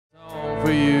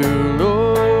for you,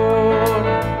 Lord.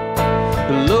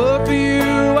 Lord, for you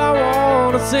I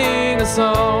want to sing a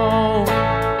song,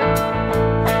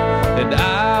 and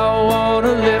I want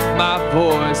to lift my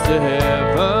voice to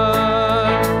heaven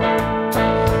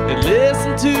and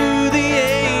listen to the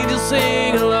angels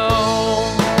sing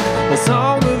along. A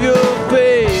song of your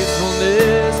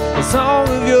faithfulness, a song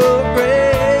of your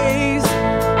grace,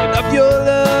 and of your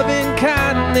loving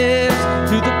kindness,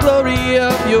 to the glory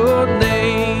of your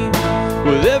name.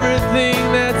 With everything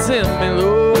that's in me,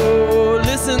 Lord,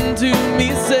 listen to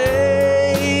me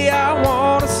say, I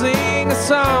want to sing a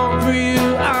song for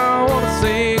you. I want to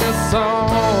sing a song.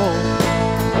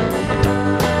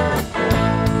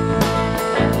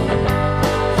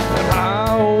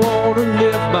 I want to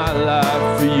live my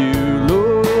life for you,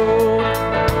 Lord.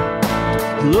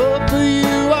 Lord, for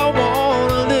you I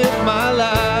want to live my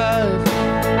life,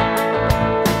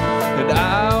 and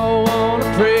I want to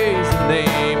praise the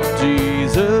name of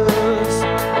Jesus. I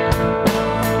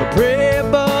pray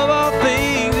above all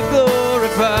things be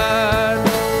glorified.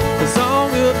 The song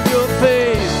of your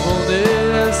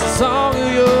faithfulness, the song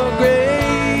of your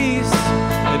grace,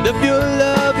 and of your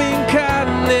loving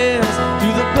kindness, to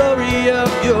the glory of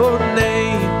your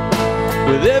name.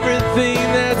 With everything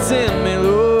that's in me,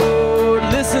 Lord,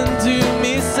 listen to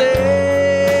me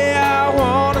say, I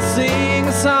want to sing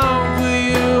a song for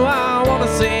you. I want to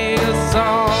sing a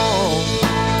song.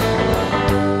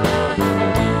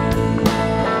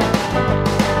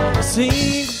 I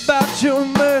sing about your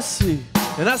mercy,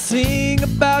 and I sing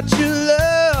about your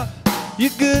love,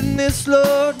 your goodness,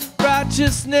 Lord,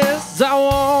 righteousness. I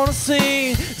want to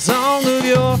sing a song of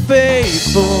your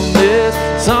faithfulness,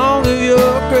 song of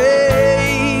your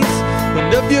grace,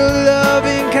 and of your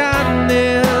loving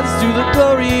kindness, to the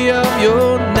glory of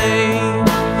your name.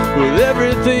 With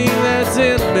everything that's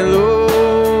in me,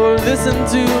 Lord, listen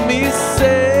to me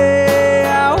say,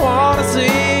 I want to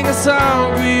sing a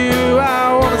song for you.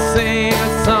 I want to sing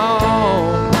a song.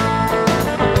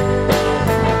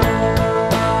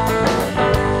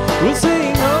 We'll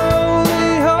sing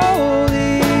holy,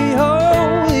 holy,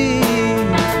 holy.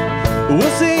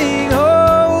 We'll sing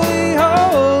holy,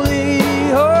 holy,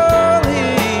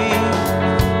 holy.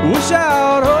 We'll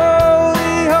shout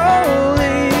holy,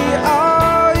 holy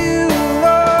are you,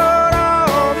 Lord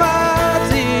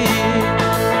Almighty.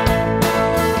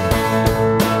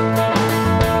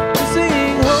 We'll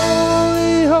sing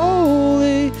holy,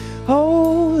 holy,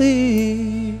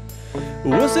 holy.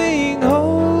 We'll sing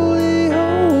holy,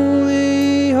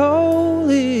 holy,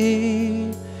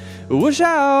 holy. We'll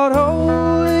shout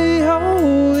holy,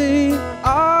 holy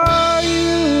are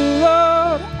you,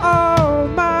 Lord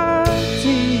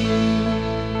Almighty.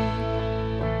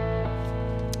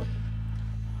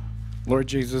 Lord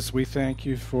Jesus, we thank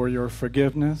you for your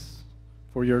forgiveness,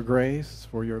 for your grace,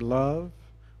 for your love.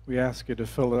 We ask you to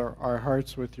fill our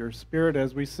hearts with your spirit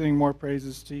as we sing more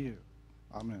praises to you.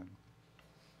 Amen.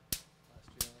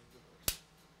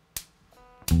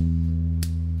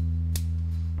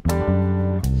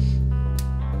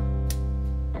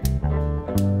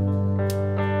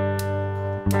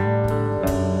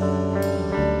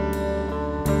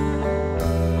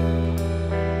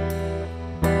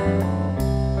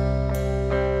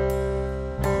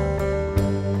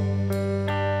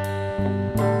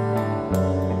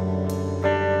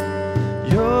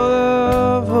 Your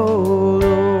love, oh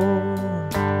Lord,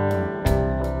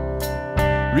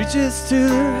 reaches to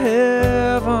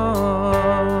heaven.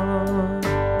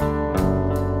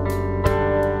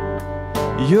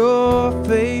 Your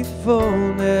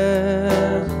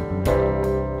faithfulness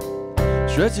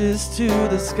stretches to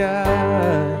the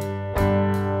sky.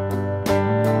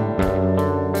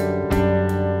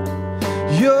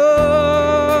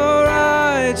 Your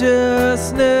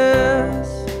righteousness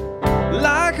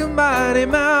like a mighty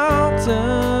mountain.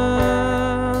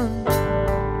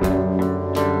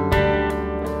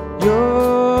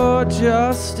 Your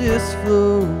justice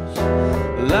flows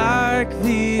like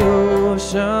the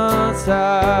ocean's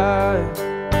tide.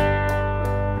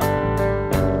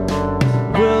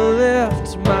 Will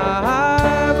lift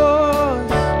my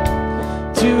voice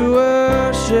to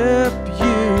worship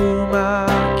you, my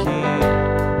King.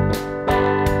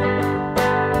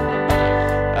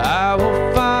 I will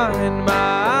find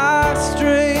my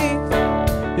strength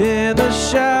in the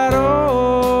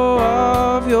shadow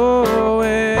of your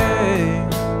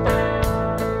wings.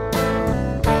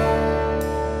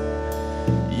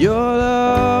 Your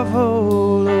love, oh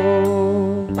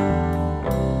Lord,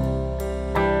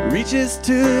 reaches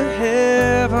to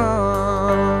heaven.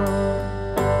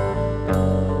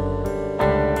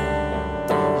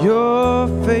 Your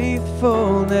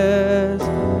faithfulness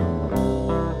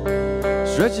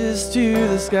stretches reaches to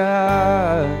the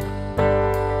sky.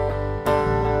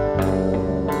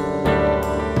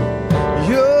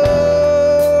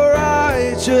 Your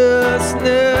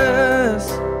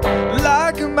righteousness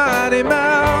like a mighty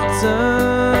mountain,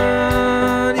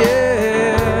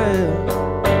 yeah.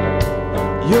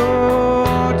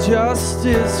 Your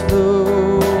justice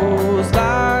flows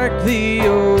like the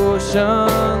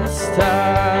ocean's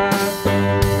tide.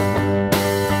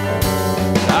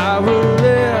 I will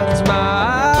lift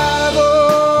my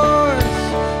voice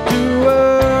to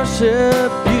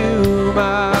worship you,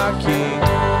 my King.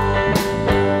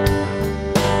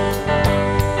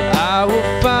 I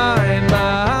will find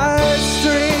my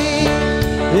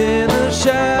strength in the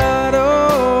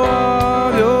shadow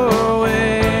of your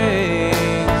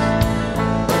wings.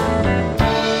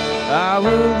 I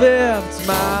will lift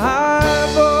my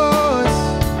voice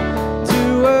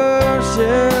to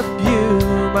worship you,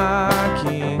 my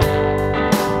King.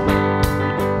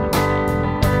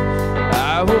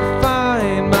 I will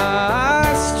find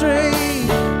my strength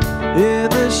in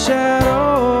the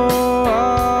shadow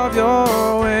of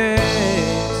your wings.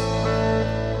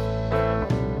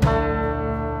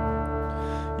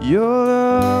 Your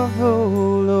love, oh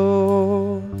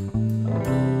Lord,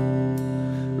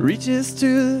 reaches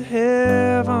to the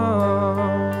heavens.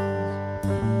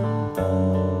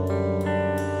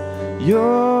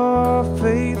 Your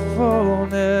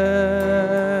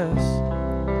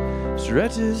faithfulness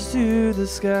stretches to the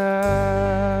sky.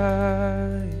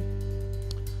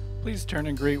 Please turn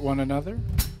and greet one another.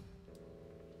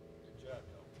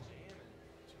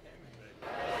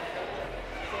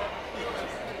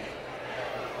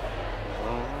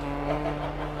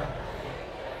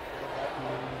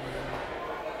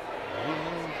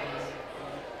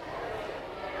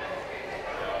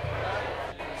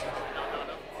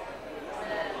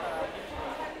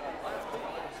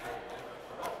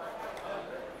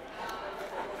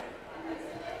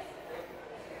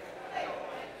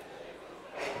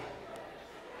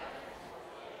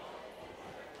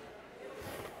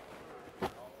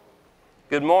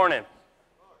 Good morning.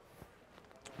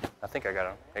 I think I got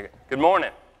it on. Good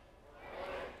morning.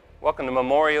 Welcome to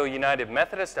Memorial United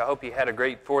Methodist. I hope you had a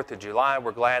great 4th of July.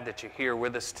 We're glad that you're here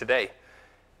with us today.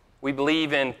 We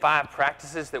believe in 5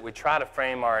 practices that we try to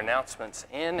frame our announcements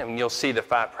in, and you'll see the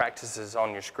 5 practices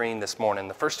on your screen this morning,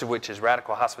 the first of which is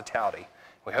radical hospitality.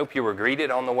 We hope you were greeted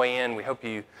on the way in. We hope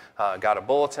you got a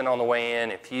bulletin on the way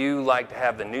in. If you like to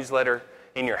have the newsletter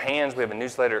in your hands, we have a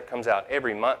newsletter that comes out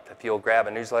every month. If you'll grab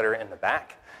a newsletter in the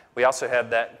back. We also have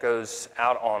that goes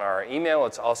out on our email.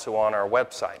 It's also on our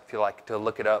website if you like to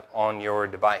look it up on your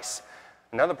device.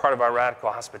 Another part of our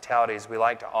radical hospitality is we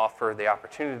like to offer the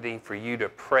opportunity for you to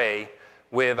pray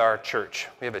with our church.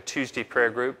 We have a Tuesday prayer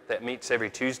group that meets every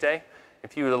Tuesday.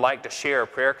 If you would like to share a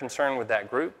prayer concern with that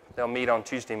group, they'll meet on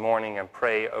Tuesday morning and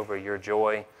pray over your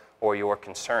joy or your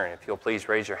concern. If you'll please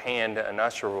raise your hand, an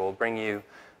usher will bring you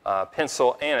a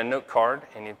pencil and a note card,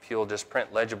 and if you'll just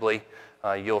print legibly,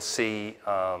 you'll see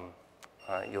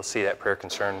that prayer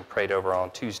concern prayed over on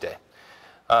Tuesday.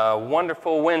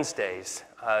 Wonderful Wednesdays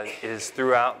is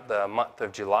throughout the month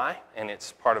of July, and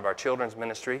it's part of our children's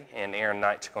ministry, and Aaron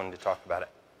Knight's going to talk about it.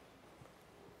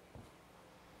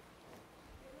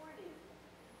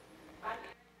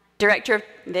 Director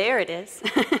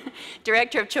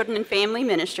of Children and Family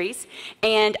Ministries,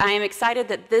 and I am excited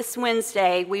that this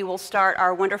Wednesday we will start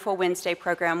our Wonderful Wednesday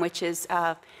program, which is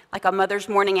like a mother's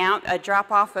morning out, a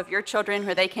drop-off of your children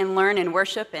where they can learn and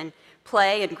worship and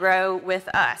play and grow with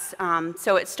us.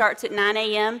 So it starts at 9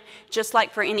 a.m. Just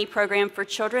like for any program for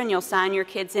children, you'll sign your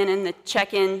kids in the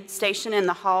check-in station in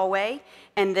the hallway,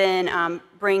 and then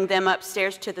bring them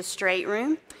upstairs to the straight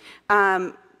room.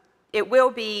 It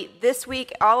will be this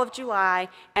week, all of July,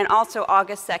 and also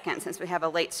August 2nd, since we have a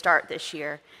late start this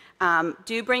year.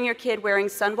 Do bring your kid wearing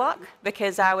sunblock,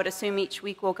 because I would assume each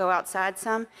week we'll go outside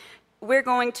some. We're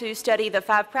going to study the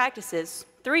 5 practices,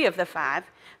 3 of the 5,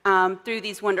 through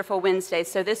these Wonderful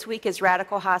Wednesdays. So this week is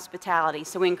radical hospitality.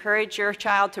 So we encourage your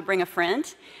child to bring a friend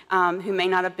who may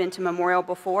not have been to Memorial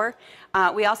before.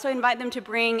 We also invite them to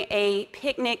bring a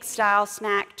picnic-style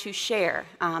snack to share.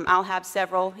 I'll have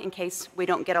several in case we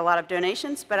don't get a lot of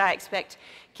donations, but I expect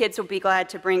kids will be glad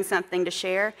to bring something to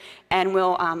share. And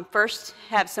we'll first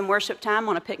have some worship time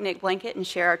on a picnic blanket and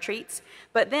share our treats.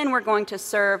 But then we're going to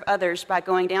serve others by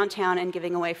going downtown and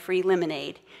giving away free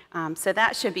lemonade. So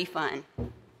that should be fun.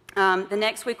 The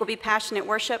next week will be Passionate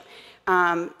Worship.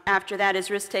 After that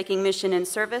is Risk-Taking Mission and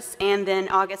Service. And then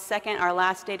August 2nd, our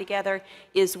last day together,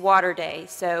 is Water Day.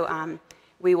 So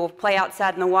We will play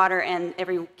outside in the water, and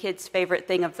every kid's favorite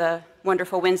thing of the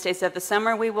wonderful Wednesdays of the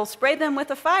summer, we will spray them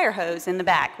with a fire hose in the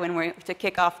back to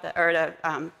kick off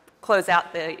to close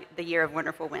out the year of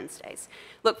Wonderful Wednesdays.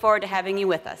 Look forward to having you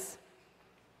with us.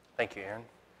 Thank you, Aaron.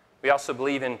 We also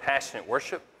believe in passionate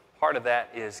worship. Part of that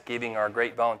is giving our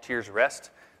great volunteers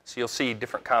rest. So you'll see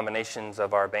different combinations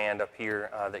of our band up here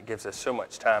that gives us so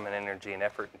much time and energy and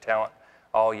effort and talent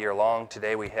all year long.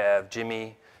 Today we have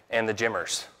Jimmy and the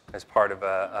Jimmers as part of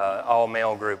an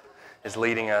all-male group is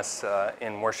leading us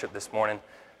in worship this morning.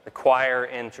 The choir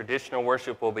in traditional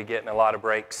worship will be getting a lot of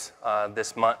breaks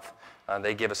this month.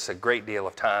 They give us a great deal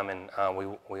of time, and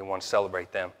we want to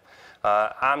celebrate them.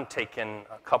 I'm taking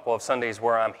a couple of Sundays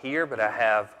where I'm here, but I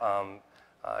have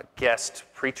guest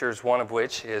preachers, one of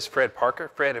which is Fred Parker.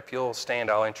 Fred, if you'll stand,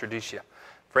 I'll introduce you.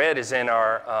 Fred is in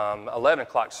our 11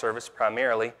 o'clock service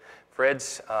primarily.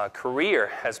 Fred's career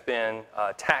has been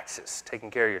taxes, taking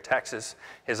care of your taxes.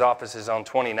 His office is on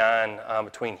 29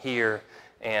 between here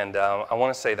and I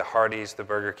want to say the Hardee's, the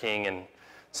Burger King, and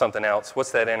something else.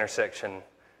 What's that intersection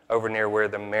over near where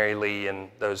the Mary Lee and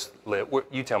those live?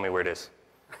 You tell me where it is.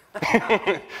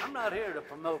 I'm not here to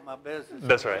promote my business.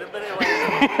 That's right. But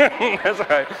anyway. That's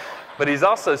right. But he's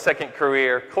also second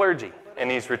career clergy,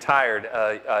 and he's retired,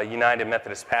 a United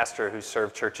Methodist pastor who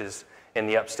served churches in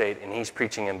the upstate, and he's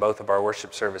preaching in both of our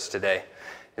worship service today.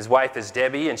 His wife is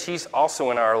Debbie, and she's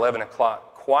also in our 11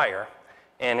 o'clock choir,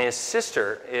 and his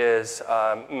sister is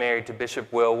married to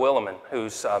Bishop Will Williman,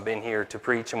 who's been here to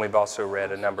preach, and we've also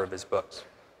read a number of his books.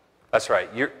 That's right.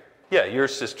 Your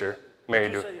sister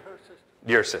married to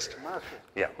your sister. My sister.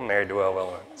 Yeah, married to Will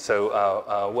Williman.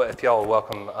 So if y'all will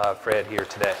welcome Fred here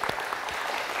today.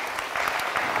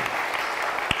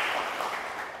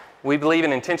 We believe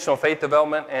in intentional faith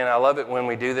development, and I love it when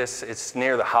we do this. It's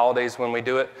near the holidays when we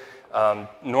do it.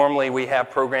 Normally we have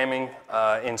programming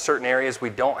in certain areas. We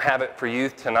don't have it for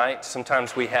youth tonight.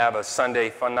 Sometimes we have a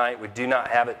Sunday fun night. We do not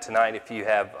have it tonight. If you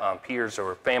have peers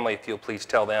or family, if you'll please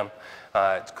tell them.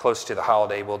 It's close to the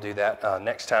holiday. We'll do that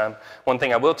next time. One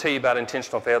thing I will tell you about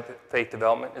intentional faith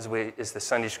development is the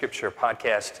Sunday Scripture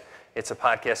podcast. It's a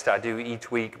podcast I do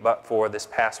each week, but for this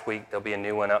past week, there'll be a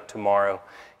new one up tomorrow.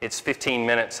 It's 15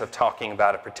 minutes of talking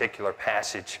about a particular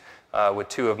passage with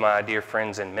two of my dear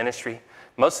friends in ministry.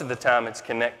 Most of the time, it's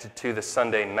connected to the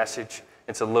Sunday message.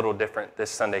 It's a little different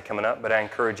this Sunday coming up, but I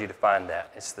encourage you to find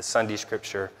that. It's the Sunday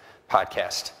Scripture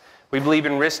podcast. We believe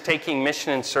in risk-taking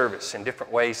mission and service in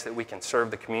different ways that we can serve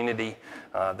the community,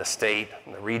 the state,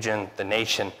 the region, the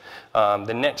nation.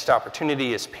 The next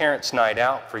opportunity is Parents' Night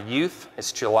Out for youth.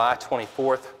 It's July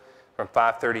 24th from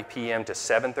 5:30 p.m. to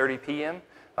 7:30 p.m.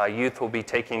 Youth will be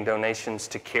taking donations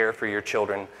to care for your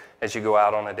children as you go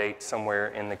out on a date somewhere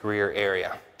in the Greer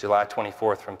area. July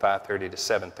 24th from 5:30 to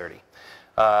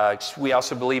 7:30. We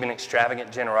also believe in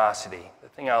extravagant generosity. The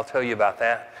thing I'll tell you about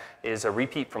that is a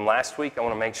repeat from last week. I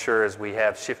want to make sure as we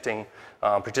have shifting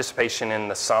participation in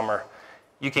the summer,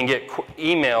 you can get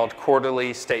emailed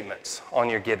quarterly statements on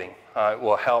your giving. It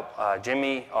will help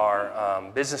Jimmy, our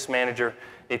business manager,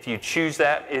 if you choose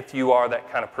that, if you are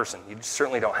that kind of person. You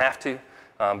certainly don't have to,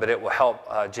 but it will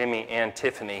help Jimmy and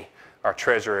Tiffany, our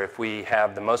treasurer, if we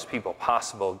have the most people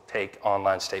possible take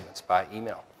online statements by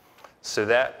email. So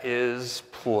that is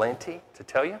plenty to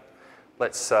tell you.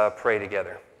 Let's pray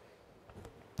together.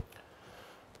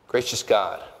 Gracious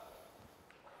God,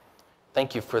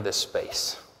 thank you for this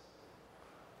space.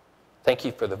 Thank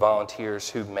you for the volunteers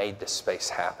who made this space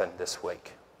happen this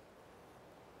week.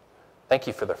 Thank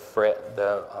you for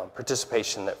the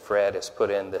participation that Fred has put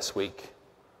in this week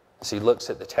as he looks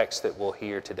at the text that we'll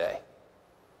hear today.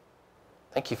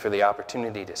 Thank you for the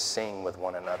opportunity to sing with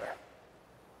one another.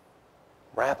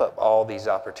 Wrap up all these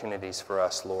opportunities for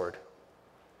us, Lord.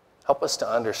 Help us to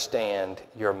understand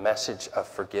your message of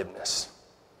forgiveness,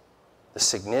 the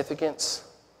significance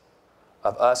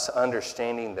of us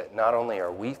understanding that not only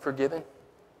are we forgiven,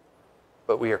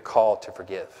 but we are called to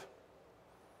forgive.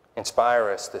 Inspire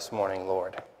us this morning,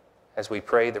 Lord, as we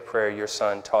pray the prayer your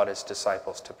Son taught his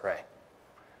disciples to pray.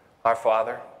 Our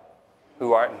Father,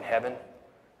 who art in heaven,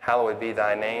 hallowed be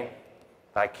thy name.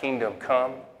 Thy kingdom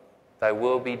come, thy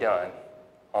will be done,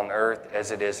 on earth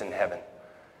as it is in heaven.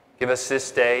 Give us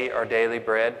this day our daily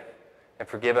bread, and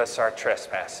forgive us our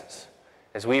trespasses,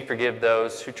 as we forgive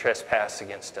those who trespass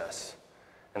against us.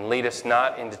 And lead us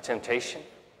not into temptation,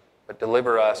 but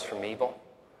deliver us from evil.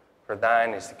 For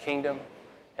thine is the kingdom,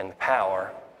 and the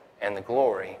power, and the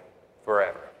glory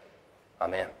forever.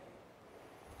 Amen.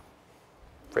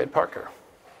 Fred Parker.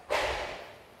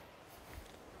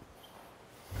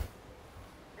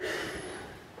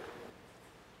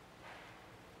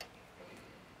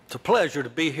 It's a pleasure to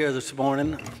be here this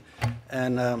morning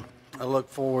and I look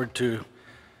forward to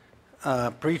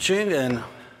preaching and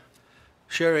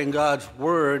sharing God's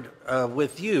Word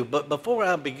with you. But before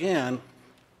I begin,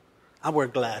 I wear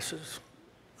glasses.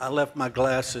 I left my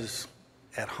glasses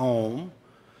at home.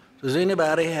 Does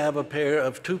anybody have a pair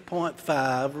of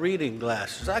 2.5 reading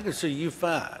glasses? I can see you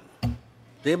fine. Does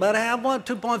anybody have one?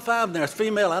 2.5? There's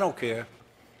female, I don't care.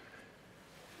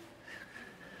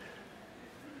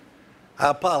 I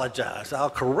apologize.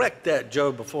 I'll correct that,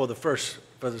 Joe, for the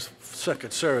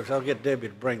second service. I'll get Debbie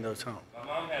to bring those home. My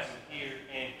mom has them here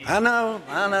and here.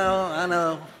 I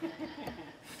know.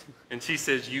 And she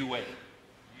says, you wait.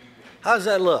 How does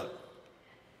that look?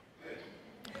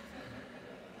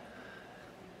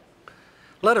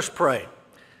 Let us pray.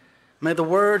 May the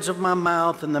words of my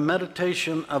mouth and the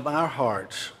meditation of our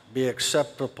hearts be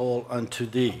acceptable unto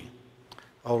thee,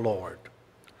 O Lord.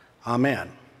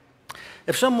 Amen.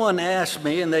 If someone asked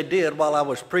me, and they did while I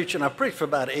was preaching, I preached for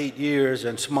about 8 years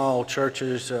in small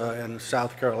churches in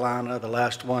South Carolina, the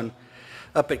last one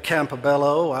up at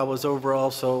Campobello. I was over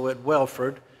also at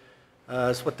Welford.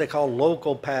 It's what they call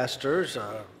local pastors.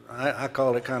 I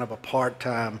call it kind of a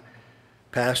part-time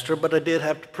pastor, but I did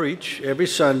have to preach every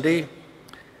Sunday.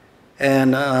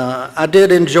 And I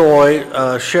did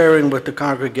enjoy sharing with the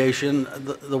congregation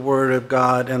the Word of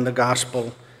God and the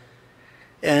gospel.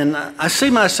 And I see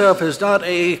myself as not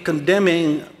a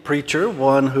condemning preacher,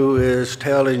 one who is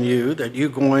telling you that you're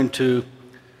going to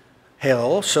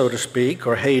hell, so to speak,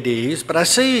 or Hades, but I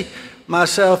see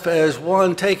myself as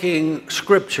one taking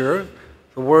Scripture,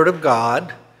 the Word of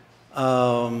God,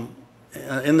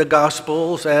 in the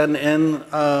Gospels and in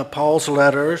Paul's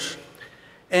letters,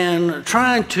 and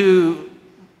trying to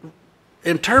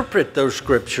interpret those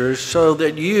Scriptures so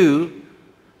that you,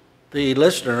 the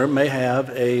listener, may have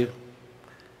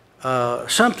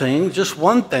something, just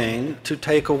one thing, to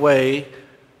take away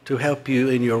to help you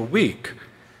in your week,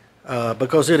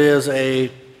 because it is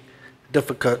a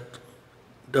difficult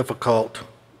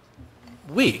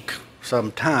week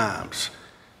sometimes,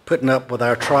 putting up with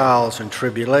our trials and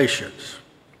tribulations.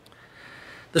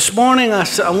 This morning, I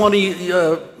want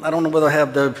to, I don't know whether I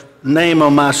have the name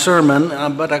on my sermon,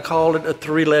 but I called it a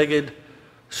three-legged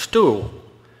stool.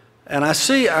 And I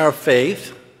see our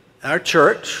faith, our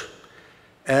church,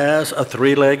 as a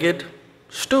three-legged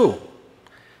stool.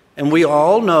 And we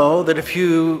all know that if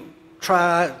you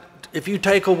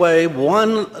take away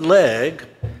one leg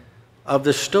of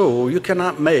the stool, you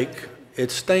cannot make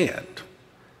it stand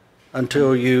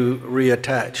until you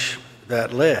reattach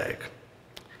that leg.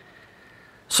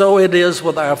 So it is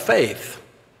with our faith.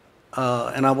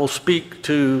 And I will speak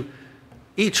to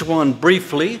each one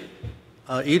briefly,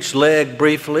 each leg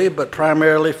briefly, but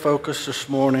primarily focus this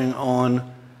morning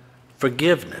on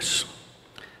forgiveness.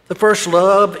 The first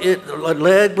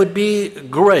leg would be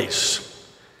grace.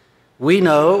 We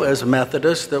know as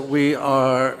Methodists that we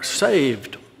are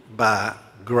saved by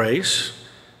grace.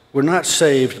 We're not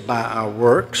saved by our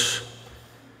works.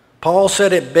 Paul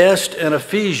said it best in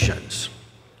Ephesians,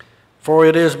 "For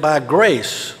it is by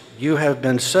grace you have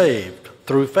been saved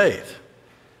through faith.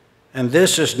 And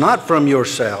this is not from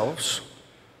yourselves,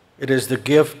 it is the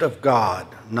gift of God,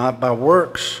 not by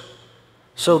works,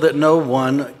 so that no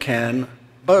one can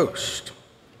boast."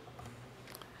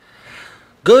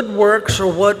 Good works are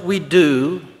what we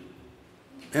do,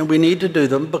 and we need to do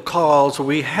them because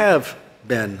we have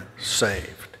been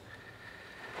saved.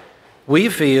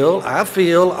 I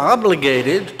feel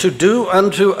obligated to do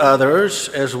unto others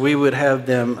as we would have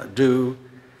them do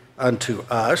unto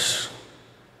us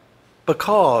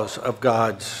because of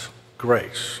God's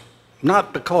grace,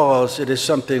 not because it is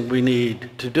something we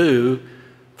need to do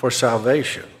for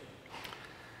salvation.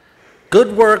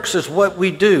 Good works is what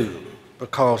we do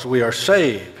because we are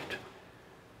saved,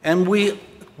 and we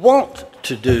want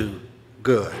to do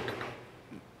good.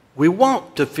 We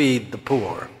want to feed the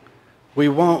poor. We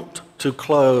want to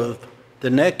clothe the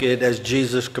naked as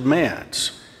Jesus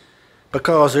commands,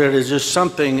 because there is just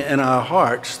something in our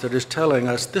hearts that is telling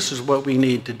us this is what we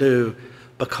need to do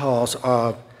because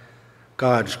of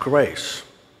God's grace.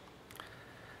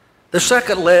 The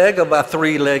second leg of our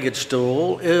three-legged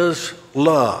stool is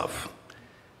love.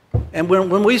 And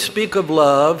when we speak of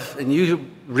love, and you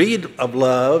read of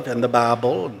love in the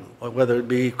Bible, whether it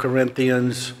be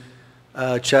Corinthians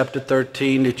chapter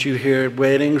 13 that you hear at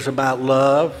weddings about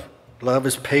love, love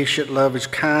is patient, love is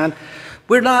kind.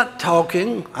 I'm not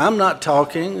talking,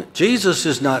 Jesus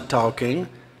is not talking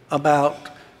about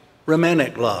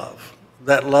romantic love,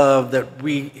 that love that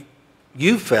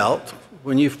you felt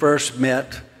when you first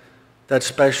met that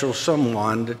special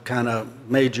someone that kind of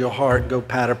made your heart go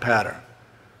patter-patter.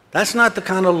 That's not the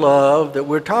kind of love that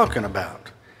we're talking about.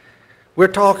 We're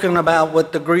talking about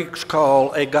what the Greeks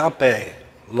call agape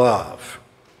love.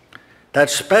 That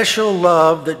special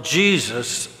love that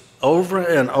Jesus, over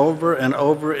and over and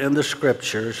over in the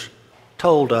Scriptures,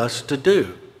 told us to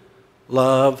do.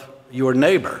 Love your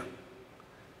neighbor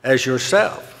as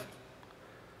yourself.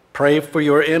 Pray for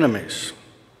your enemies.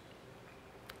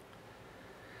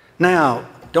 Now,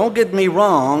 don't get me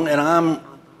wrong, and I'm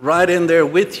right in there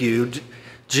with you.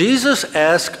 Jesus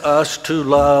asked us to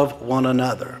love one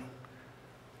another.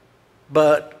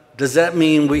 But does that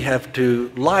mean we have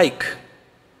to like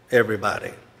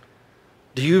everybody?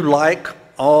 Do you like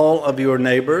all of your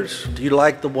neighbors? Do you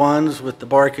like the ones with the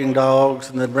barking dogs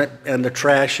and the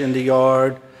trash in the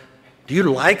yard? Do you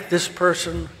like this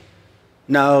person?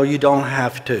 No, you don't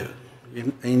have to.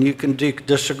 And you can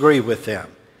disagree with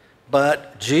them.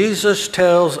 But Jesus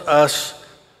tells us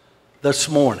this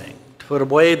morning to put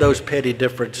away those petty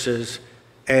differences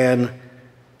and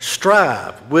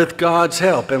strive with God's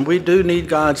help, and we do need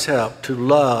God's help to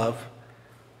love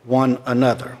one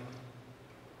another.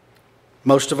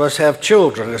 Most of us have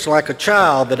children. It's like a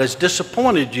child that has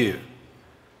disappointed you.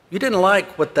 You didn't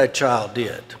like what that child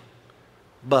did,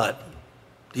 but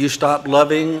do you stop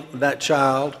loving that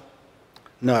child?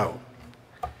 No.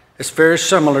 It's very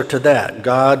similar to that.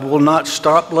 God will not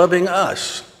stop loving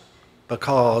us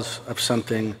because of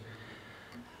something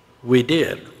we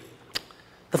did.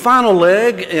 The final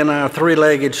leg in our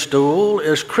three-legged stool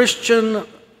is Christian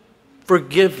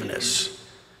forgiveness.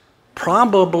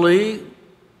 Probably,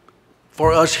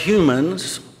 for us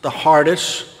humans, the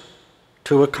hardest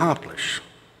to accomplish.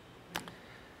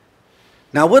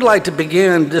 Now, I would like to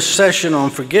begin this session on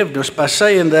forgiveness by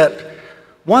saying that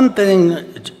one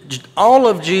thing, all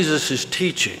of Jesus'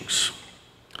 teachings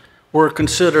were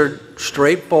considered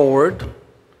straightforward,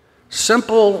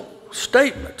 simple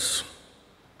statements.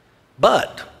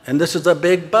 But, and this is a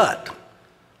big but,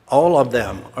 all of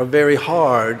them are very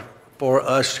hard for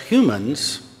us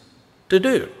humans to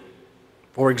do.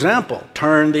 For example,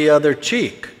 turn the other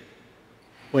cheek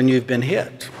when you've been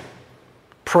hit.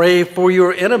 Pray for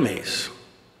your enemies.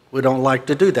 We don't like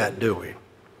to do that, do we?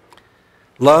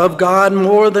 Love God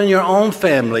more than your own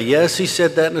family. Yes, he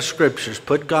said that in the Scriptures.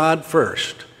 Put God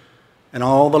first, and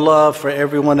all the love for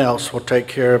everyone else will take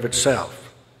care of itself.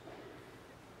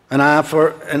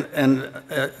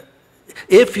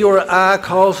 If your eye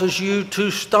causes you to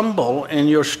stumble in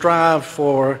your strive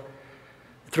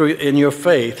in your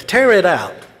faith, tear it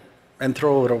out and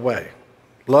throw it away.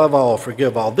 Love all,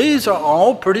 forgive all. These are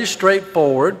all pretty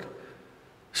straightforward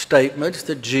statements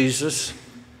that Jesus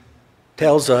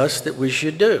tells us that we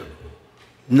should do.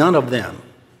 None of them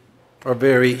are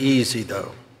very easy,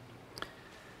 though.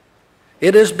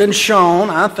 It has been shown,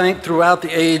 I think, throughout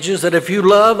the ages that if you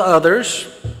love others,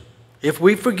 if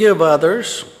we forgive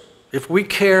others, if we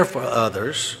care for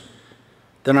others,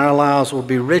 then our lives will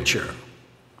be richer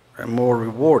and more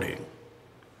rewarding.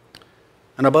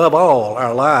 And above all,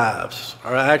 our lives,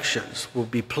 our actions will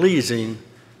be pleasing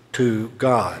to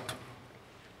God.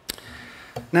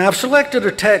 Now, I've selected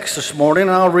a text this morning,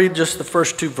 and I'll read just the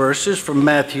first two verses from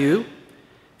Matthew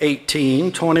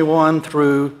 18, 21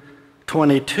 through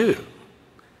 22.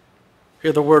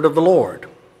 Hear the word of the Lord.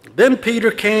 Then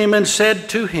Peter came and said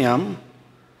to him,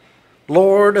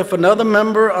 Lord, if another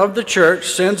member of the church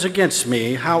sins against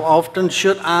me, how often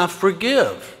should I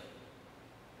forgive?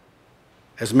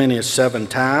 As many as 7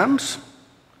 times?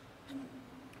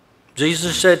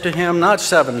 Jesus said to him, not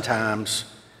 7 times,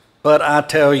 but I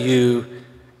tell you,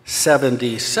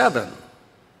 77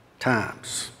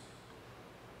 times.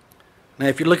 Now,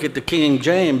 if you look at the King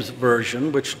James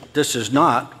Version, which this is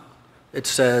not, it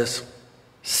says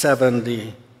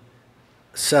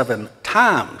 77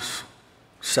 times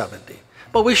 70.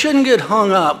 But we shouldn't get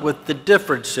hung up with the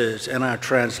differences in our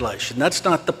translation. That's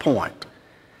not the point.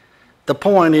 The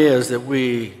point is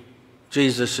that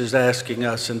Jesus is asking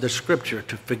us in the Scripture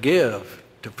to forgive,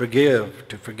 to forgive,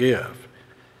 to forgive.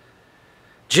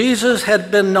 Jesus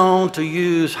had been known to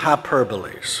use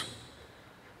hyperboles.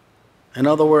 In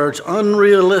other words,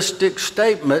 unrealistic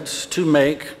statements to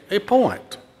make a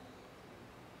point.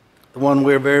 The one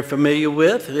we're very familiar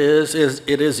with is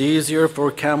it is easier for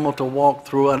a camel to walk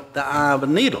through the eye of a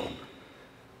needle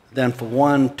than for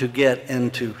one to get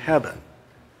into heaven.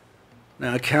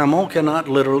 Now, a camel cannot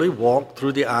literally walk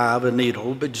through the eye of a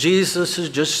needle, but Jesus is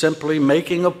just simply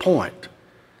making a point,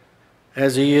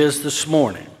 as he is this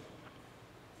morning.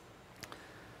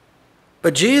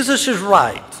 But Jesus is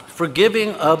right.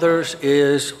 Forgiving others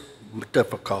is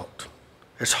difficult.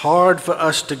 It's hard for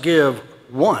us to give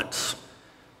once,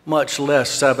 much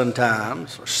less 7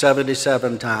 times, or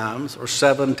 77 times, or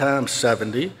 7 times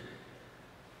 70.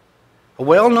 A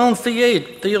well-known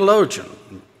theologian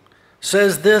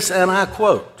says this, and I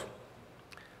quote,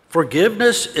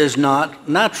 "Forgiveness is not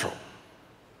natural.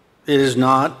 It is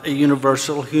not a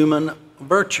universal human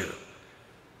virtue.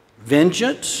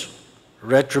 Vengeance,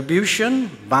 retribution,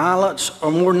 violence are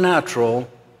more natural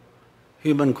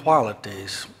human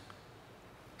qualities.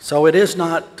 So it is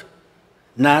not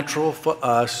natural for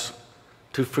us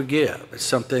to forgive. It's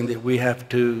something that we have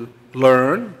to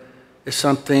learn. It's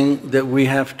something that we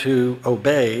have to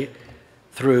obey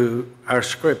through our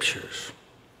scriptures.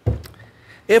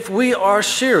 If we are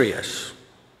serious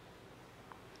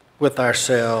with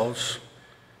ourselves,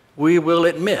 we will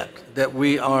admit that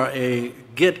we are a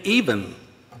get-even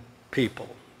people,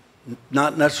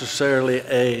 not necessarily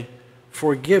a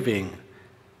forgiving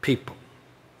people.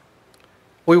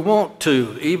 We want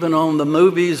to, even on the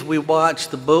movies we watch,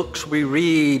 the books we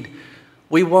read,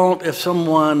 we want, if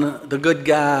someone, the good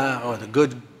guy or the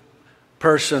good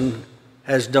person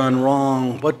has done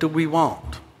wrong, what do we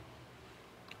want?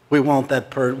 We want that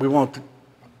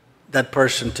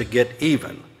person to get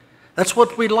even. That's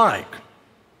what we like.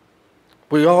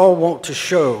 We all want to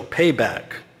show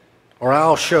payback, or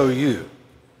I'll show you.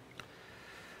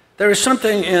 There is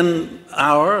something in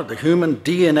the human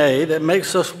DNA that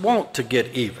makes us want to get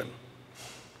even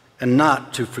and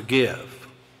not to forgive.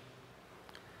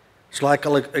 It's like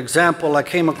an example I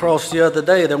came across the other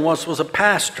day. There once was a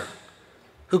pastor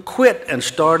who quit and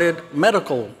started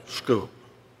medical school.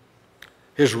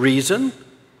 His reason?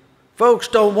 Folks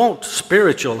don't want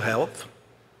spiritual health.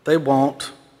 They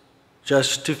want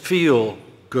just to feel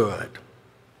good.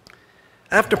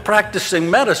 After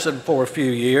practicing medicine for a few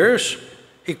years,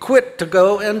 he quit to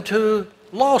go into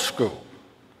law school.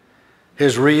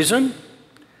 His reason?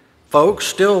 Folks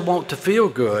still want to feel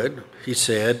good, he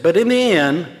said, but in the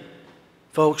end,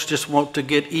 folks just want to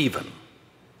get even.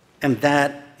 And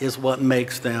that is what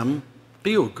makes them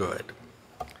feel good.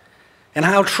 And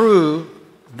how true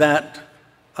that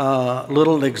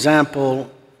little example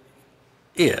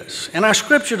is. In our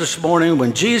scripture this morning,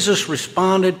 when Jesus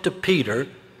responded to Peter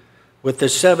with the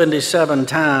 77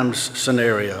 times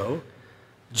scenario,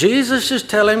 Jesus is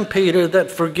telling Peter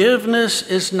that forgiveness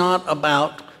is not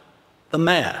about the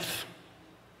math.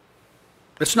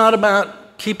 It's not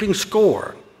about keeping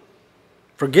score.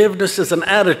 Forgiveness is an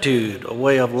attitude, a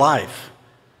way of life.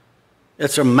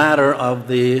 It's a matter of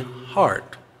the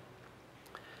heart.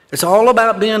 It's all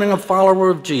about being a follower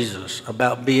of Jesus,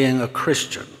 about being a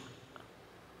Christian.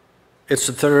 It's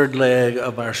the third leg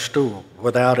of our stool.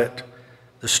 Without it,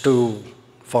 the stool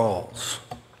falls.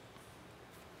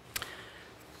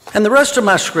 And the rest of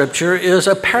my scripture is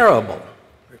a parable.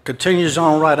 It continues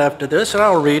on right after this, and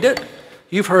I'll read it.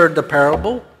 You've heard the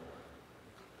parable.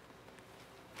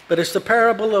 But it's the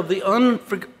parable of the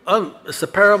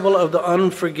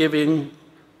unforgiving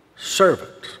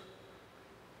servant.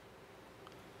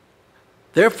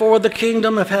 Therefore, the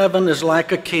kingdom of heaven is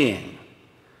like a king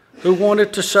who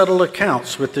wanted to settle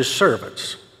accounts with his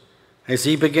servants. As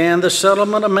he began the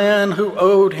settlement, a man who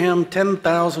owed him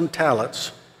 10,000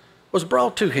 talents was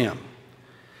brought to him.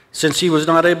 Since he was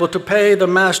not able to pay, the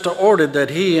master ordered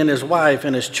that he and his wife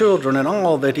and his children and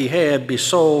all that he had be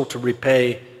sold to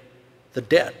repay the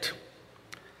debt.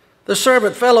 The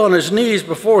servant fell on his knees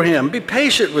before him. "Be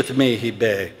patient with me," he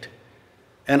begged,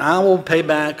 "and I will pay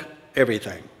back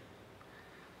everything."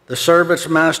 The servant's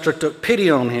master took pity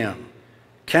on him,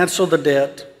 canceled the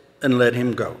debt, and let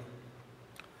him go.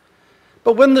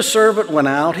 But when the servant went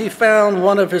out, he found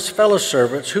one of his fellow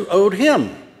servants who owed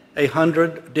him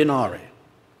 100 denarii.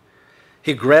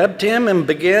 He grabbed him and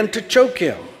began to choke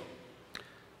him.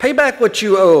 "Pay back what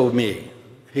you owe me,"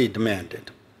 he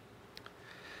demanded.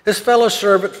 His fellow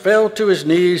servant fell to his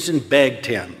knees and begged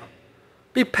him,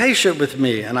 "Be patient with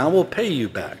me, and I will pay you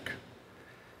back."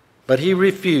 But he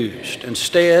refused.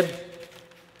 Instead,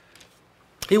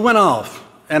 he went off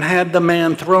and had the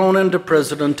man thrown into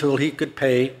prison until he could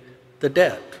pay the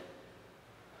debt.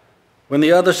 When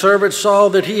the other servants saw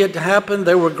that he had happened,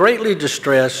 they were greatly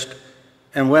distressed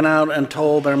and went out and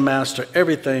told their master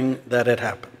everything that had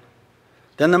happened.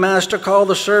 Then the master called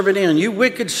the servant in. "You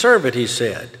wicked servant," he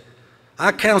said,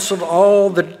 "I canceled all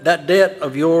that debt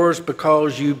of yours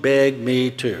because you begged me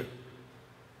to.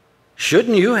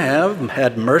 Shouldn't you have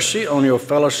had mercy on your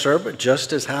fellow servant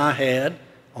just as I had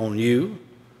on you?"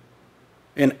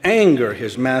 In anger,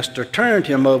 his master turned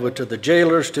him over to the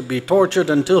jailers to be tortured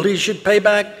until he should pay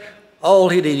back all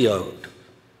he owed.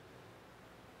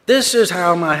 This is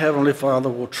how my heavenly Father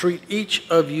will treat each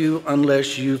of you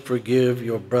unless you forgive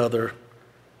your brother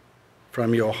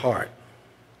from your heart.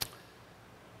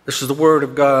 This is the word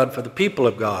of God for the people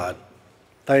of God.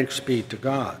 Thanks be to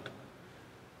God.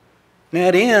 Now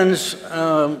it ends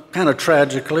kind of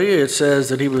tragically. It says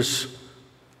that he was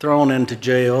thrown into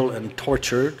jail and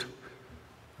tortured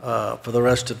for the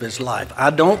rest of his life. I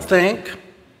don't think,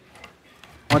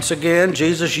 once again,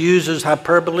 Jesus uses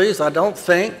hyperboles. I don't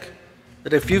think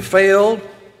that if you fail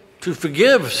to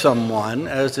forgive someone,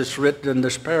 as it's written in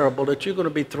this parable, that you're going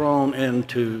to be thrown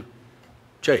into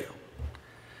jail.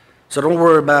 So don't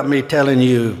worry about me telling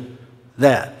you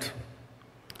that.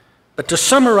 But to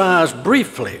summarize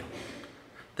briefly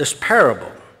this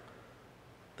parable,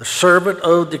 the servant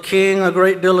owed the king a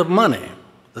great deal of money.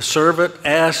 The servant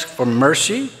asked for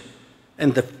mercy,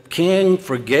 and the king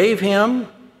forgave him,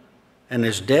 and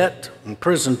his debt and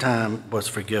prison time was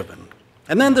forgiven.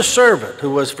 And then the servant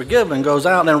who was forgiven goes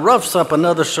out and roughs up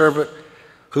another servant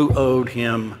who owed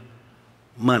him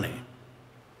money.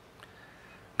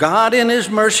 God in his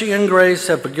mercy and grace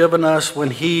have forgiven us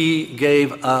when he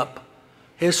gave up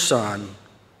his son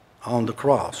on the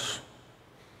cross.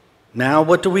 Now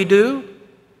what do?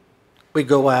 We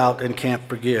go out and can't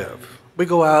forgive. We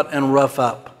go out and rough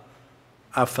up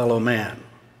our fellow man.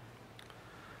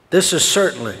 This is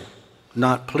certainly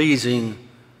not pleasing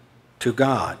to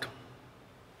God.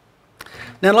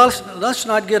 Now let's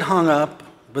not get hung up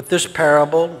with this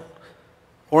parable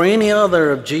or any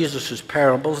other of Jesus'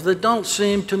 parables that don't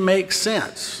seem to make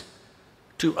sense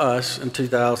to us in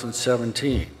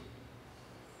 2017.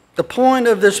 The point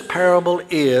of this parable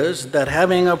is that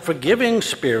having a forgiving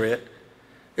spirit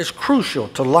is crucial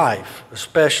to life,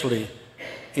 especially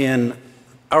in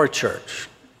our church,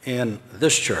 in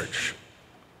this church.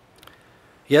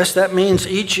 Yes, that means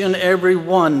each and every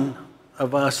one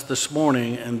of us this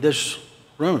morning in this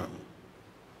room.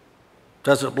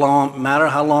 Doesn't matter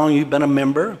how long you've been a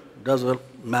member. Doesn't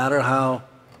matter how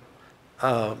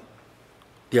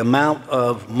the amount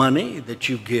of money that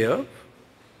you give,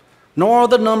 nor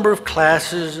the number of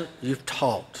classes you've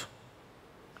taught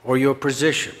or your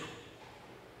position.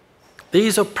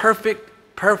 These are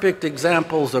perfect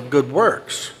examples of good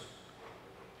works,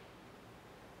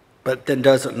 but that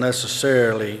doesn't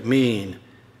necessarily mean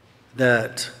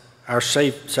that our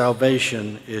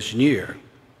salvation is near.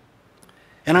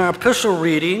 In our epistle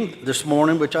reading this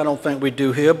morning, which I don't think we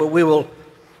do here, but we will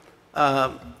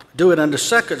do it in the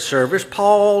second service,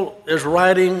 Paul is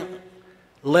writing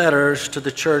letters to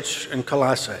the church in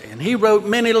Colossae. And he wrote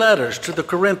many letters to the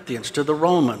Corinthians, to the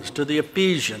Romans, to the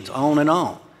Ephesians, on and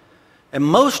on. And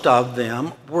most of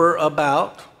them were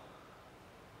about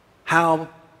how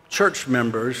church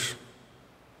members,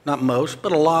 not most,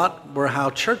 but a lot were how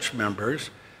church members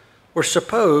were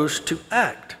supposed to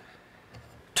act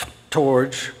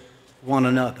towards one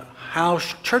another, how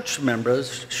church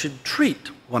members should treat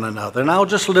one another. And I'll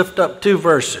just lift up two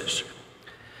verses.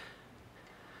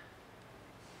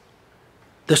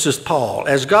 This is Paul.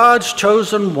 As God's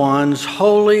chosen ones,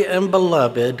 holy and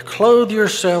beloved, clothe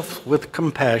yourself with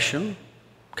compassion,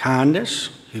 kindness,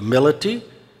 humility,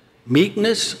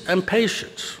 meekness, and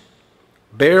patience.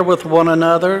 Bear with one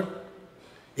another.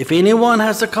 If anyone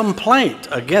has a complaint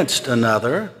against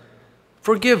another,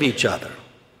 forgive each other,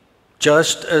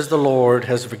 just as the Lord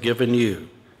has forgiven you.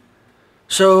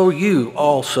 So you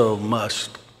also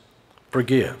must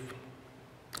forgive.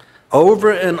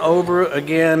 Over and over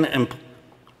again in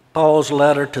Paul's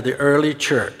letter to the early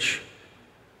church,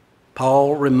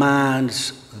 Paul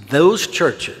reminds those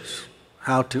churches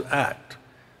how to act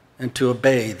and to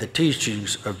obey the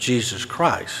teachings of Jesus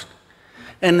Christ.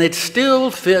 And it still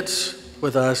fits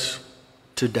with us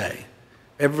today.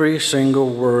 Every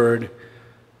single word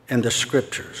in the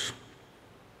scriptures.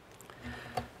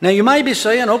 Now you might be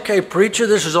saying, okay, preacher,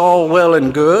 this is all well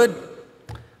and good,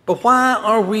 but why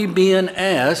are we being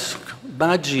asked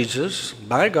by Jesus,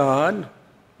 by God,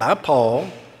 by Paul,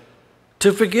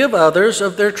 to forgive others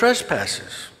of their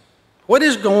trespasses? What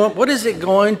is it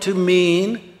going to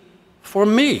mean for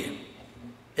me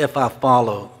if I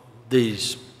follow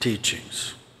these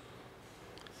teachings?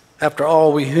 After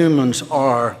all, we humans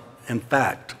are, in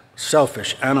fact,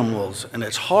 selfish animals, and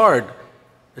it's hard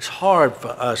for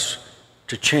us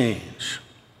to change.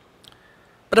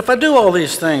 But if I do all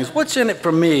these things, what's in it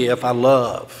for me if I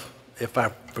love, if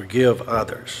I forgive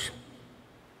others?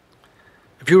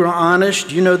 If you are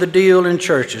honest, you know the deal in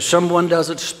churches. Someone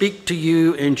doesn't speak to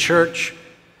you in church,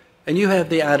 and you have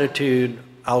the attitude,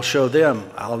 I'll show them,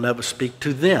 I'll never speak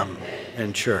to them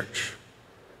in church.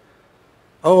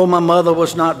 Oh, my mother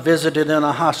was not visited in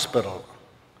a hospital.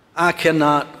 I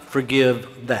cannot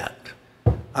forgive that.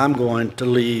 I'm going to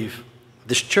leave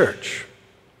this church.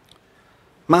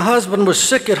 My husband was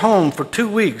sick at home for 2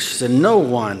 weeks, and no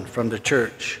one from the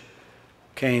church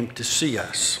came to see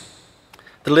us.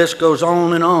 The list goes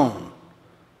on and on.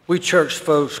 We church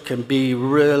folks can be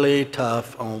really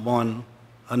tough on one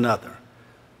another.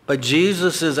 But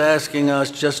Jesus is asking us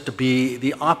just to be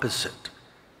the opposite.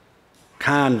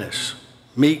 Kindness,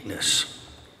 meekness,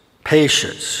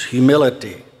 patience,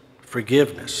 humility,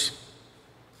 forgiveness.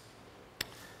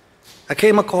 I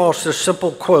came across this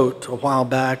simple quote a while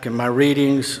back in my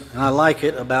readings, and I like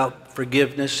it, about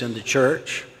forgiveness in the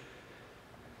church.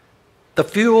 The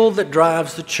fuel that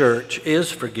drives the church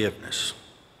is forgiveness.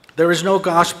 There is no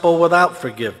gospel without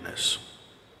forgiveness.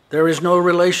 There is no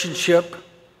relationship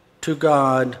to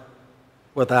God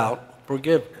without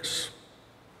forgiveness.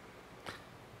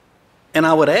 And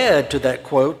I would add to that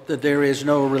quote that there is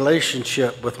no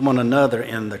relationship with one another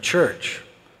in the church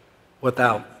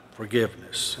without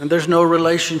forgiveness. And there's no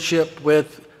relationship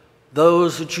with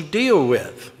those that you deal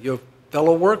with, your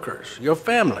fellow workers, your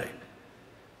family,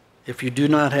 if you do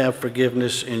not have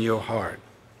forgiveness in your heart.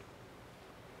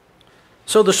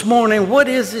 So this morning, what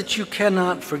is it you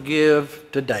cannot forgive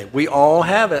today? We all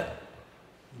have it.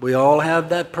 We all have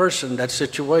that person, that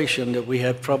situation that we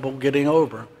have trouble getting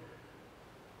over.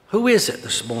 Who is it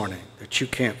this morning that you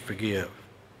can't forgive?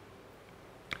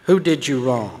 Who did you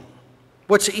wrong?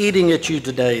 What's eating at you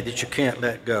today that you can't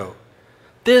let go?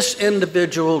 This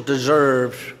individual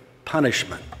deserves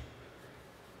punishment.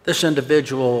 This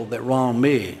individual that wronged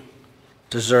me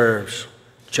deserves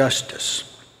justice.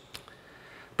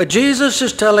 But Jesus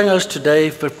is telling us today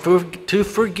to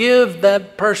forgive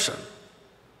that person.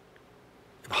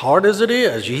 Hard as it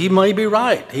is, he may be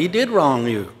right. He did wrong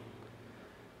you.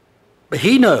 But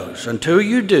he knows until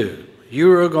you do,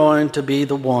 you are going to be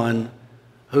the one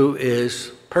who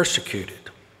is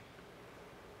persecuted.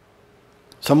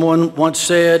 Someone once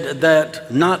said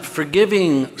that not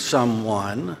forgiving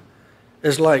someone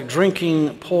is like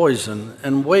drinking poison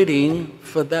and waiting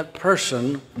for that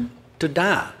person to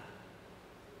die.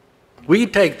 We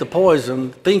take the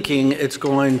poison thinking it's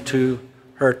going to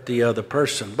hurt the other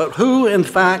person. But who, in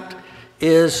fact,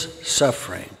 is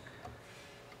suffering?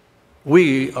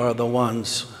 We are the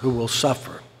ones who will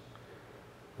suffer.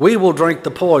 We will drink the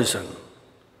poison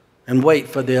and wait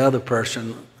for the other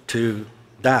person to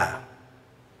die.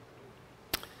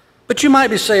 But you might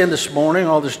be saying this morning,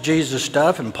 all this Jesus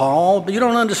stuff and Paul, but you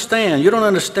don't understand. You don't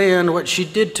understand what she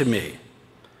did to me.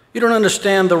 You don't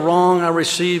understand the wrong I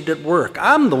received at work.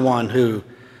 I'm the one who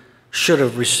should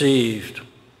have received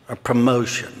a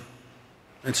promotion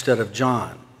instead of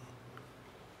John.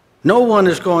 No one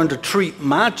is going to treat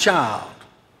my child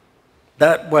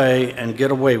that way and get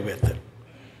away with it.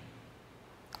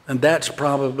 And that's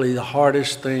probably the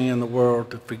hardest thing in the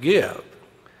world to forgive.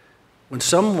 When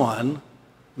someone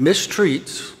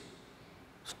mistreats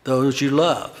those you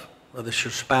love, whether it's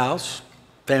your spouse,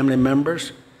 family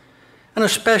members, and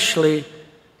especially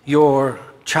your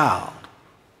child.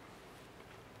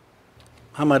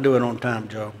 How am I doing on time,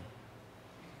 Joe?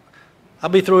 I'll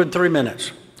be through in 3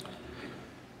 minutes.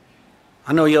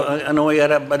 I know you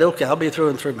had up, but okay, I'll be through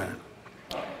in 3 minutes.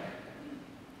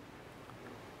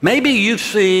 Maybe you've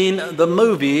seen the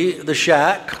movie The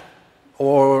Shack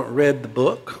or read the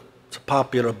book. It's a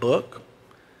popular book.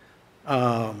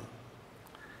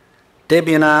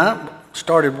 Debbie and I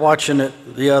started watching it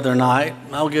the other night.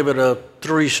 I'll give it a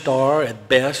 3-star at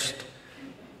best,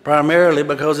 primarily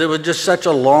because it was just such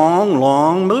a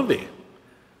long movie.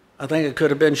 I think it could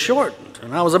have been shortened.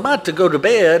 And I was about to go to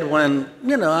bed when,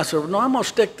 I said, no, I'm going to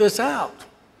stick this out.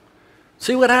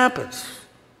 See what happens.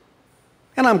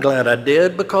 And I'm glad I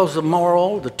did, because the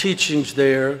moral, the teachings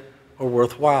there are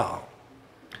worthwhile.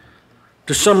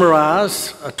 To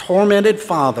summarize, a tormented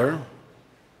father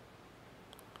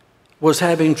was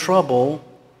having trouble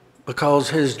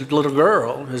because his little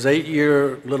girl, his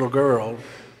 8-year little girl,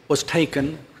 was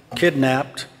taken,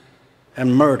 kidnapped,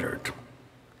 and murdered.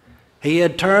 He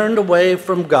had turned away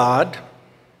from God.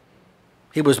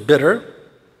 He was bitter,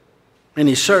 and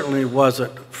he certainly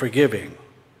wasn't forgiving.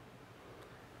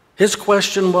 His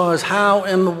question was, how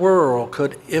in the world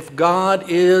could, if God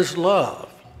is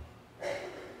love,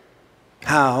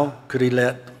 how could he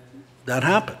let that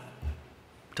happen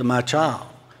to my child?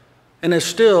 And it's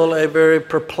still a very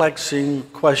perplexing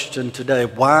question today.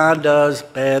 Why does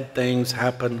bad things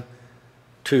happen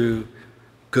to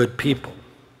good people?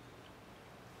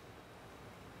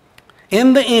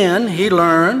 In the end, he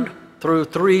learned through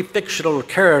 3 fictional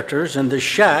characters in The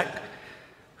Shack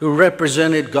who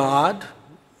represented God,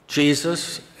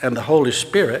 Jesus, and the Holy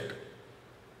Spirit.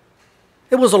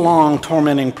 It was a long,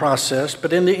 tormenting process,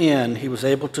 but in the end, he was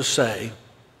able to say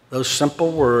those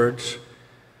simple words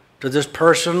to this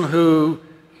person who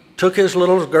took his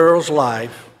little girl's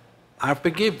life, I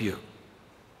forgive you.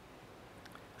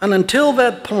 And until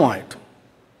that point,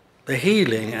 the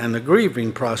healing and the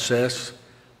grieving process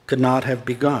could not have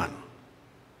begun.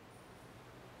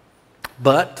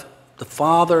 But the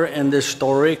father in this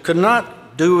story could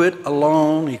not do it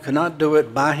alone. He could not do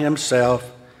it by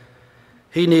himself.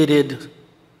 He needed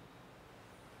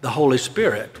the Holy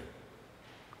Spirit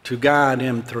to guide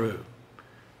him through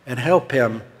and help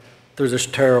him through this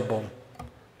terrible,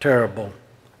 terrible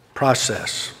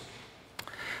process.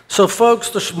 So folks,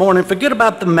 this morning, forget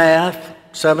about the math,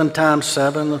 7 times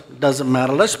 7, doesn't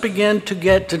matter. Let's begin to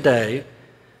get today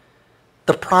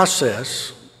the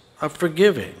process of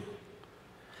forgiving.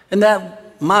 And that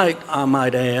I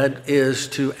might add, is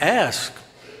to ask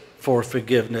for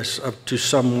forgiveness to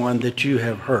someone that you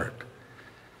have hurt.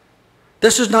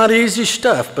 This is not easy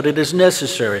stuff, but it is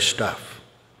necessary stuff.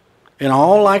 In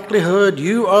all likelihood,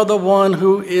 you are the one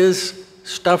who is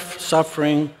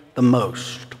suffering the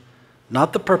most,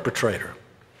 not the perpetrator.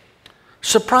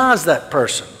 Surprise that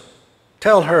person.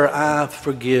 Tell her, I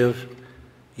forgive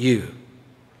you.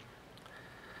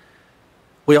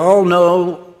 We all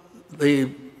know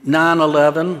the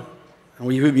 9/11.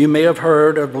 You may have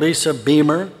heard of Lisa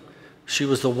Beamer. She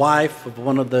was the wife of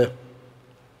one of the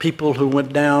people who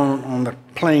went down on the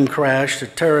plane crash, the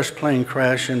terrorist plane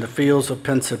crash in the fields of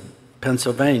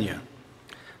Pennsylvania.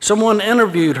 Someone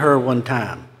interviewed her one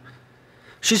time.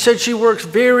 She said she works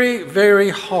very, very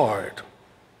hard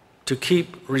to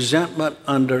keep resentment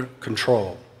under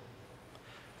control.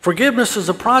 Forgiveness is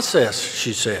a process,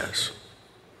 she says.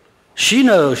 She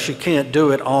knows she can't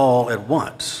do it all at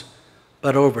once,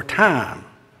 but over time,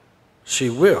 she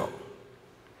will.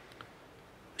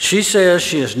 She says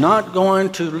she is not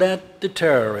going to let the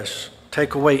terrorists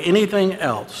take away anything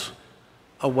else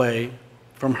away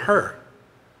from her,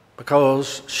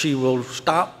 because she will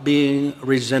stop being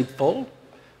resentful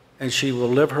and she will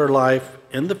live her life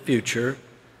in the future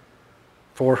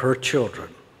for her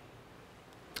children.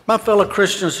 My fellow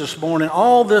Christians, this morning,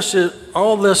 all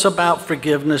this about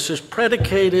forgiveness is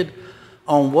predicated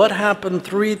on what happened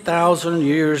 3,000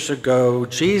 years ago.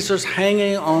 Jesus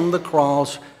hanging on the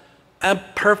cross,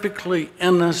 perfectly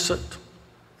innocent,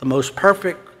 the most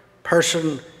perfect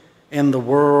person in the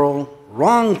world,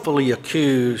 wrongfully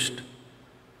accused,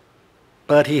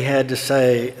 but he had to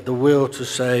say, the will to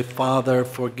say, Father,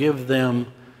 forgive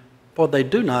them, for they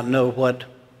do not know what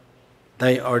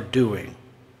they are doing.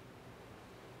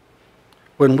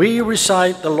 When we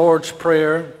recite the Lord's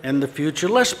Prayer in the future,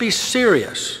 let's be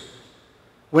serious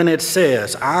when it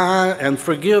says, and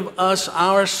forgive us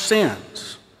our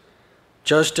sins,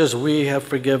 just as we have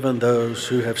forgiven those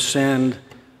who have sinned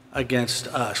against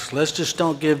us. Let's just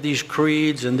don't give these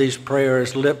creeds and these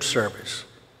prayers lip service.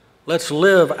 Let's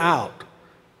live out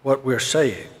what we're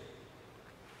saying.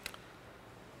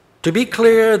 To be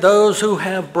clear, those who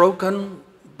have broken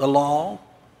the law,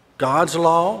 God's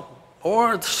law,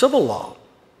 or civil law,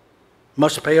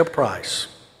 must pay a price.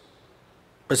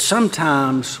 But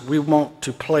sometimes we want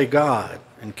to play God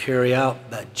and carry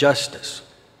out that justice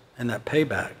and that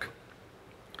payback.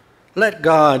 Let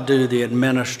God do the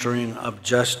administering of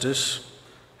justice.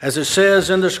 As it says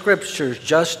in the Scriptures,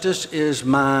 justice is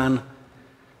mine,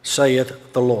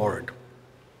 saith the Lord.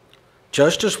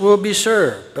 Justice will be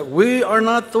served, but we are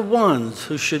not the ones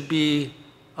who should be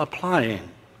applying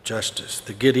justice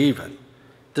to get even.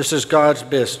 This is God's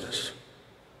business.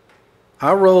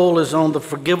 Our role is on the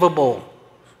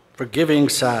forgiving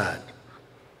side,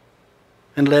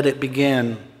 and let it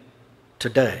begin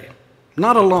today.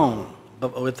 Not alone,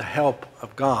 but with the help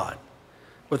of God,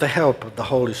 with the help of the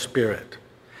Holy Spirit,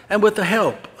 and with the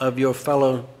help of your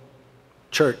fellow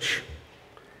church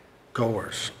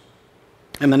goers.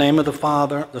 In the name of the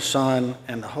Father, the Son,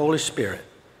 and the Holy Spirit,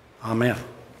 amen.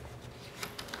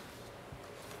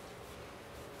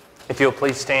 If you'll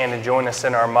please stand and join us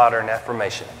in our modern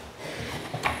affirmation.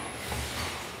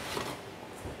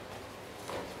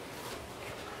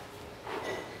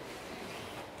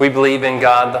 We believe in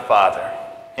God the Father,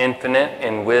 infinite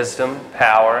in wisdom,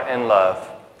 power, and love,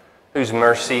 whose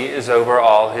mercy is over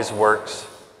all his works,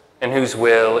 and whose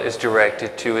will is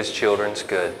directed to his children's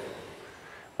good.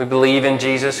 We believe in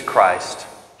Jesus Christ,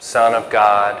 Son of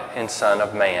God and Son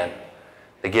of man,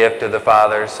 the gift of the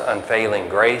Father's unfailing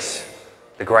grace,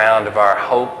 the ground of our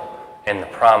hope, and the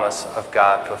promise of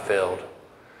God fulfilled.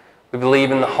 We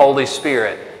believe in the Holy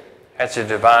Spirit as a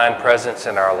divine presence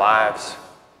in our lives,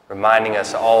 reminding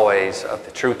us always of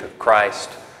the truth of Christ,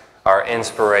 our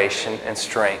inspiration and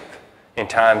strength in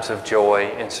times of joy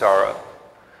and sorrow.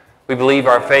 We believe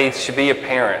our faith should be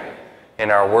apparent in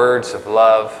our words of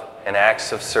love and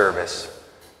acts of service,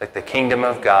 that the kingdom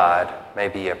of God may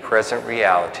be a present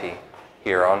reality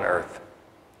here on earth.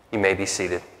 You may be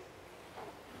seated.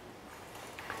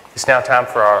 It's now time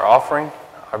for our offering.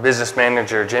 Our business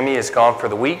manager, Jimmy, is gone for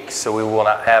the week, so we will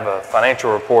not have a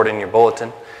financial report in your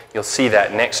bulletin. You'll see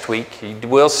that next week. You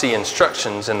will see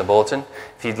instructions in the bulletin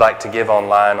if you'd like to give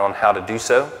online on how to do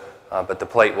so, but the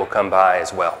plate will come by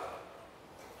as well.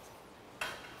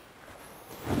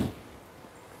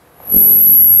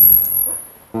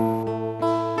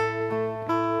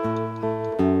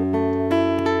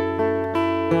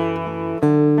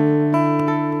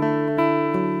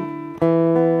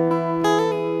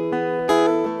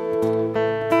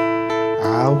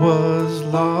 I was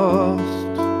lost,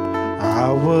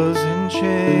 I was in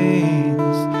chains,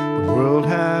 the world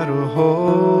had a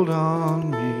hold on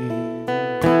me.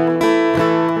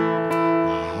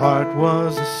 My heart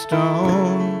was a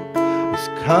stone, was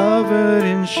covered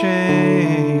in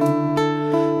shame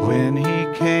when he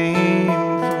came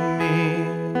for me.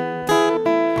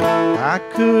 I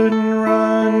couldn't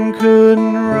run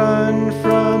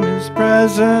from his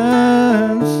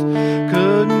presence,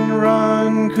 couldn't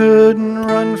run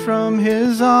from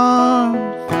his arms.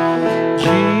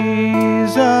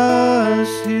 Jesus,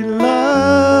 he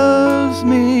loves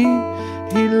me,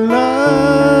 he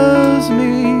loves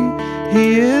me,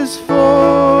 he is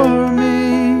for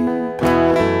me.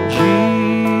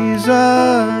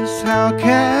 Jesus, how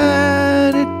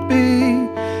can it be?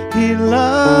 He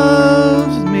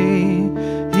loves me,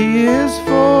 he is for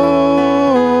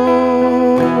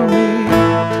me.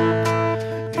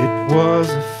 It was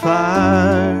a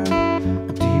fire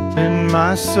deep in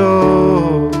my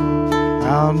soul,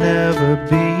 I'll never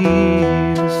be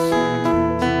the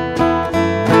same.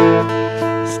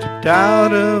 Stepped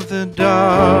out of the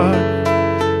dark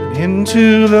and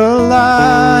into the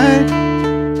light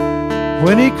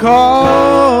when he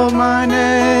called my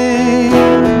name.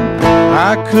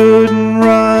 I couldn't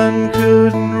run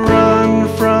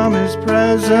from his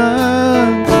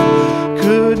presence,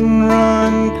 couldn't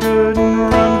run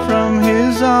from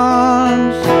his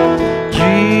arms.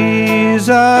 Jesus,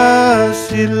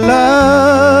 he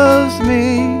loves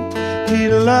me, he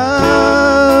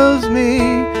loves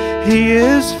me, he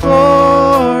is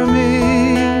for me.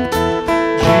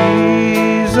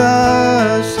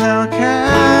 Jesus, how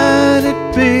can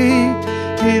it be?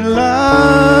 He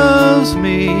loves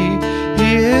me,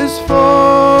 he is for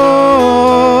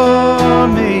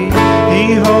me.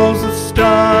 He holds the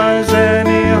stars and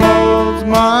he holds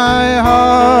my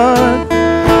heart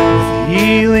with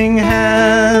healing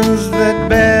hands that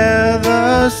bear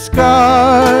the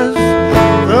scars.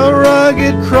 The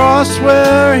rugged cross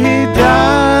where he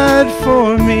died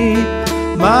for me,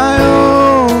 my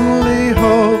only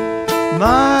hope,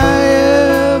 my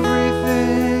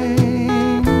everything.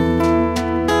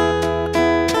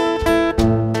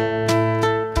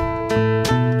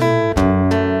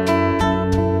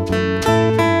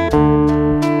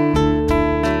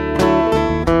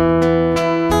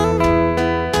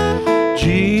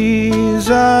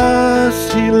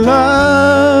 Jesus, he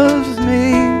loves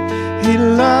me, he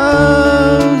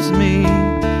loves me,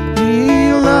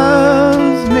 he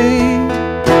loves me.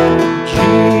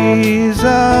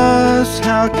 Jesus,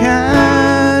 how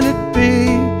can it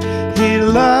be? He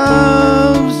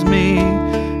loves me,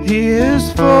 he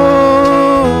is for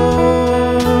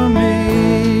me.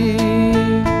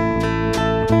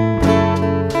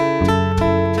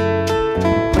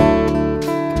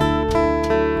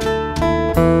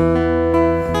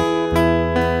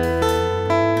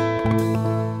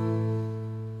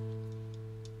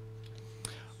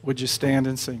 Would you stand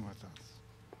and sing with us?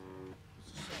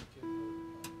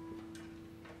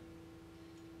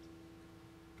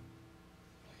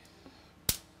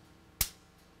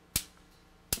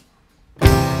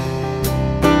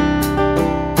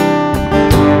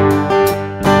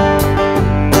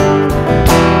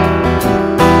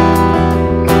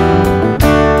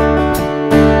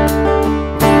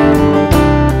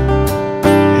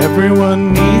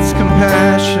 Everyone needs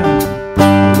compassion,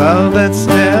 love that's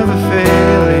never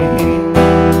failing.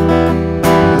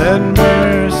 Let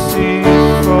mercy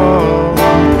fall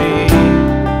on me.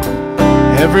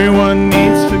 Everyone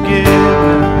needs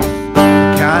forgiveness,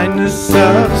 the kindness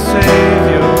of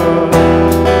Savior,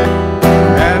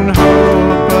 and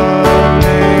hope of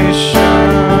nation.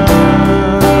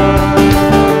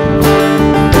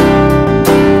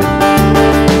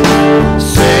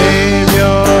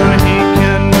 Savior, he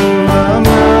can move the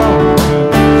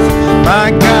mountains. My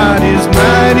God is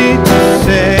mighty to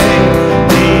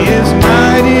save. He is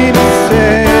mighty to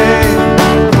save.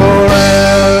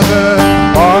 Forever,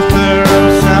 author of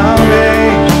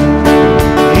salvation.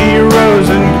 He rose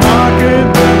and conquered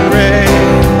the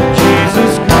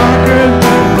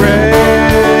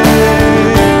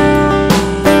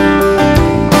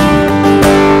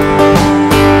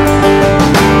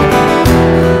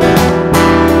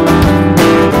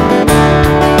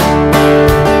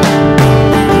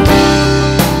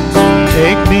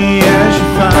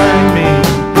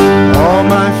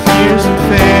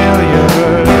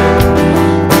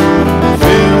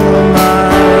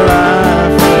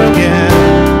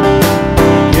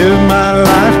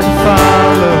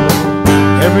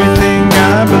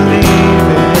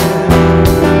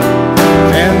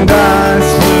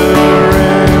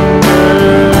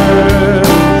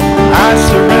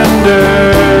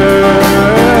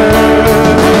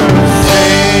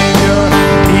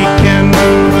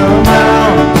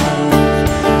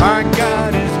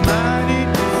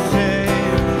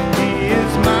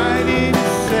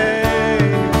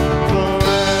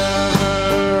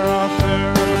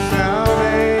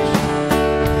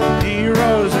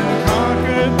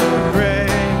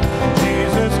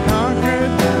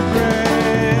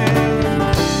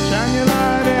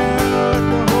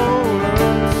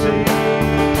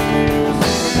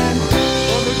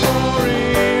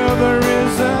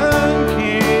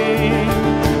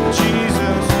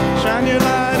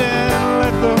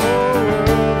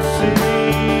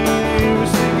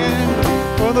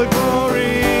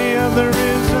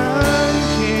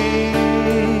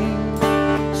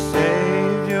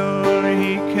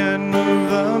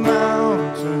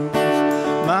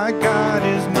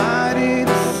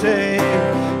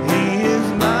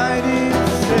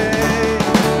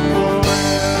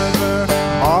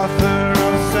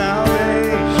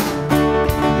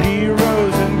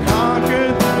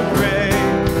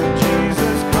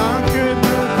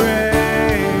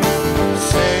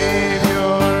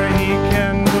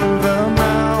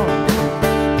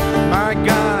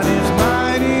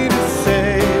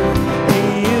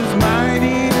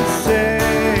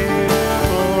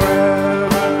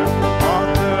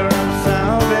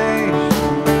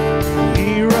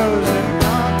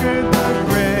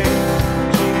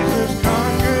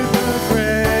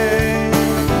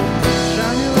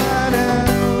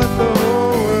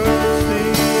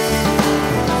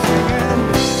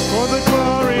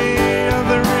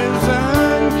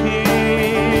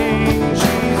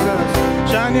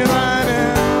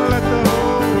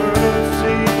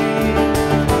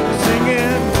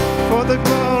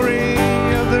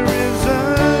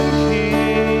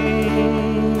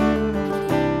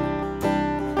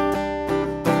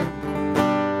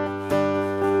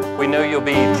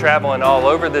traveling all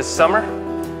over this summer,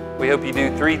 we hope you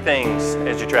do 3 things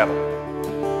as you travel.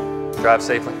 Drive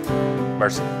safely,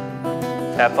 mercy,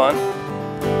 have fun,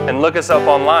 and look us up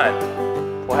online.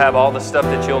 We'll have all the stuff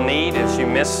that you'll need as you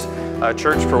miss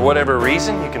church for whatever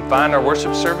reason. You can find our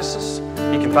worship services.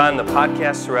 You can find the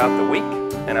podcast throughout the week,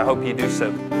 and I hope you do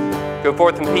so. Go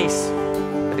forth in peace.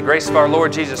 May the grace of our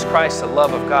Lord Jesus Christ, the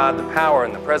love of God, the power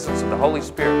and the presence of the Holy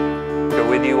Spirit go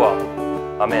with you all.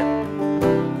 Amen.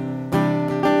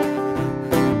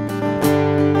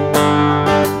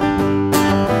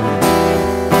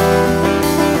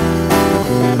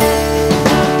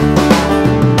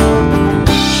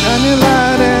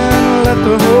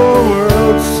 The whole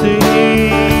world see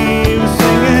you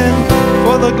singing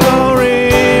for the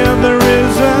glory of the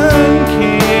risen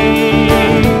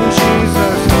King.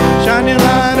 Jesus, shine your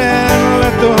light and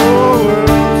let the whole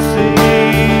world see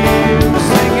you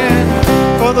singing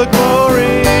for the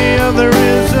glory of the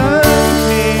risen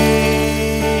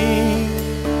King.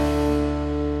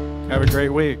 Have a great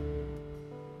week.